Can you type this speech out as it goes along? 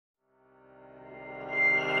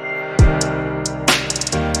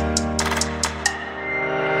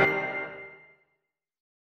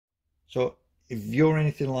So if you're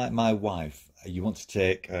anything like my wife, you want to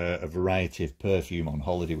take a variety of perfume on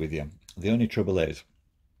holiday with you. The only trouble is,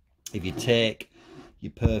 if you take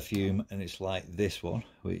your perfume and it's like this one,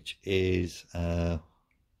 which is 100ml,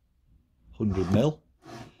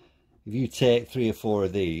 if you take 3 or 4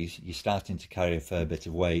 of these, you're starting to carry a fair bit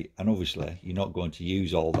of weight, and obviously you're not going to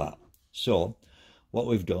use all that. So what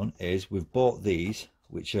we've done is we've bought these,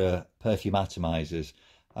 which are Perfume Atomizers,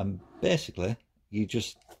 and basically you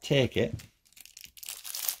just take it,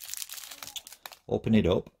 open it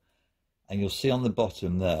up, and you'll see on the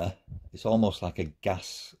bottom there, it's almost like a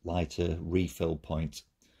gas lighter refill point.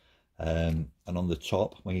 And on the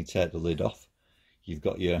top, when you take the lid off, you've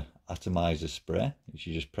got your atomizer spray, which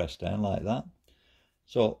you just press down like that.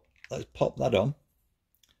 So let's pop that on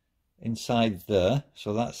inside there,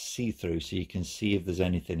 so that's see-through, so you can see if there's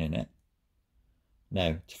anything in it.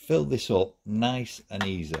 Now, to fill this up nice and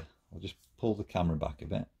easy, I'll just pull the camera back a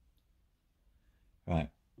bit. Right,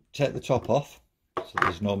 take the top off, so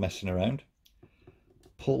there's no messing around.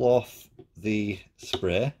 Pull off the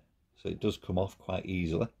spray, so it does come off quite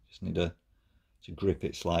easily. Just need to grip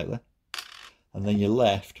it slightly. And then you're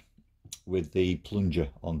left with the plunger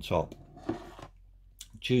on top.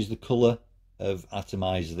 Choose the colour of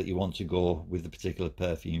atomizer that you want to go with the particular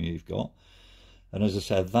perfume you've got. And as I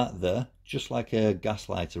said, that there, just like a gas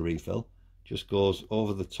lighter refill, just goes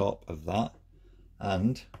over the top of that,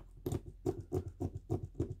 and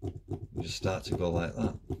you just start to go like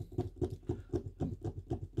that,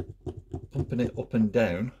 pumping it up and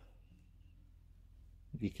down.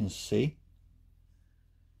 If you can see,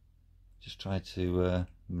 just try to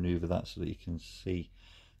maneuver that so that you can see.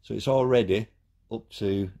 So it's already up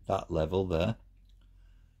to that level there.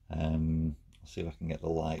 I'll see if I can get the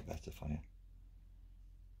light better for you.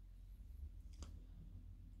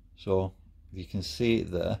 So if you can see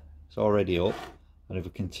it there, it's already up. And if I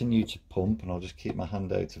continue to pump, and I'll just keep my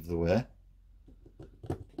hand out of the way,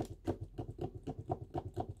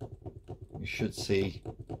 you should see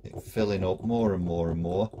it filling up more and more and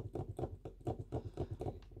more.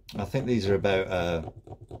 I think these are about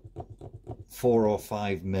 4 or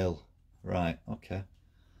 5ml. Right, okay,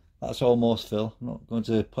 that's almost full. I'm not going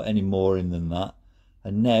to put any more in than that.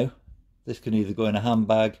 And now this can either go in a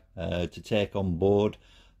handbag to take on board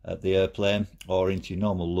at the airplane, or into your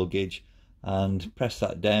normal luggage, and press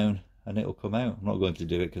that down and it'll come out. I'm not going to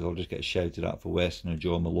do it because I'll just get shouted at for wasting a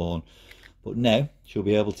Joe Malone. But now she'll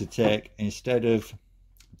be able to take, instead of,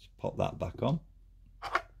 let's pop that back on,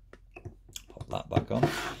 pop that back on.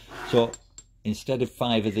 So instead of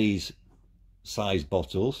 5 of these size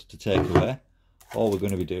bottles to take away, all we're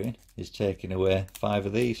going to be doing is taking away 5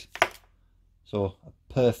 of these. So a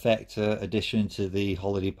perfect addition to the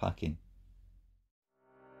holiday packing.